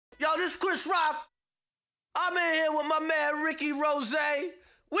Yo, this Chris Rock. I'm in here with my man Ricky Rose.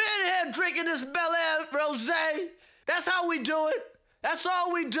 We're in here drinking this Bel Air Rose. That's how we do it. That's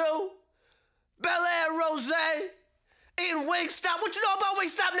all we do. Bel Air Rose. Eating Wingstop. What you know about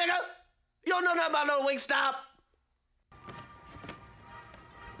Wingstop, nigga? You don't know nothing about no Wingstop.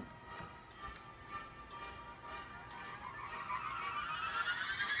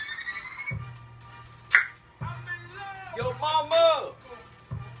 Yo, mama!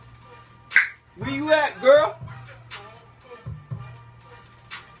 Where you at, girl?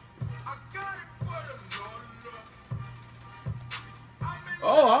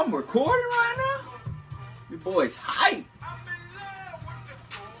 Oh, I'm recording right now? Your boy's hype.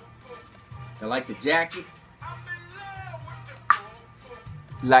 I like the jacket.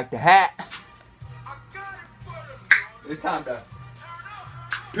 Like the hat. It's time to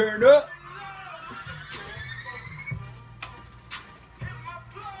turn up.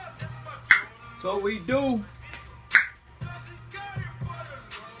 So we do.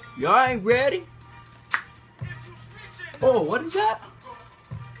 Y'all ain't ready? Oh, what is that?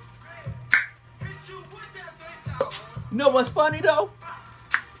 You know what's funny though?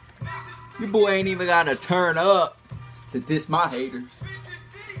 Your boy ain't even gotta turn up to diss my haters.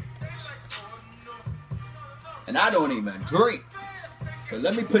 And I don't even drink. So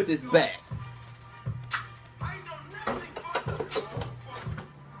let me put this back.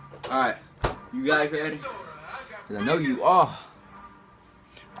 Alright, you guys ready? Cause I know you are.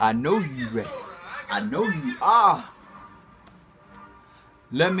 I know you ready. I know you are.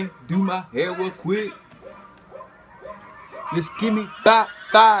 Let me do my hair real quick. Just give me about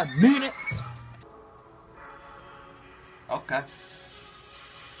 5 minutes. Okay.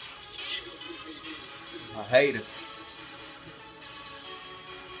 My haters.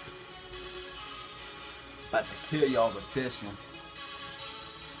 About to kill y'all with this one.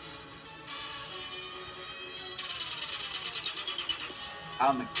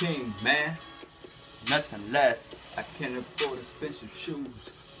 I'm a king, man. Nothing less. I can't afford expensive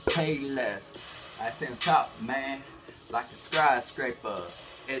shoes. Pay less. I stay on top, man. Like a skyscraper.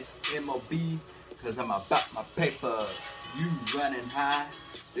 It's MOB. Cause I'm about my paper. You running high.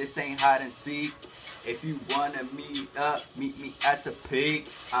 This ain't hide and seek. If you wanna meet up, meet me at the peak.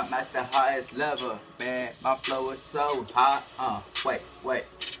 I'm at the highest level, man. My flow is so hot. Wait.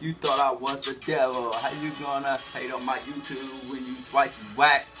 You thought I was the devil. How you gonna hate on my YouTube when you twice as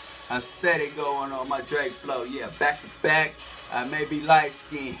whack? I'm steady going on my Drake flow. Yeah, back to back. I may be light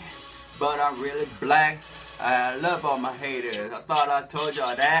skinned, but I'm really black. I love all my haters. I thought I told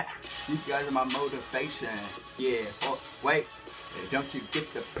y'all that. You guys are my motivation. Yeah. Oh, wait. Don't you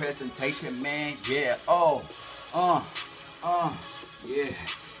get the presentation, man? Yeah. Oh.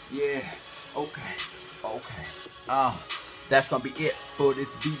 Yeah. Okay. That's gonna be it for this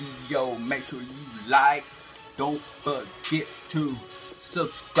video. Make sure you like. Don't forget to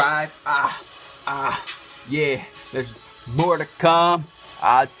subscribe. Yeah. There's more to come.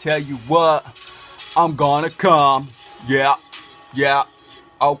 I'll tell you what. I'm gonna come. Yeah.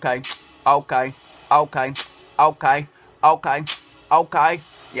 Okay. Yeah.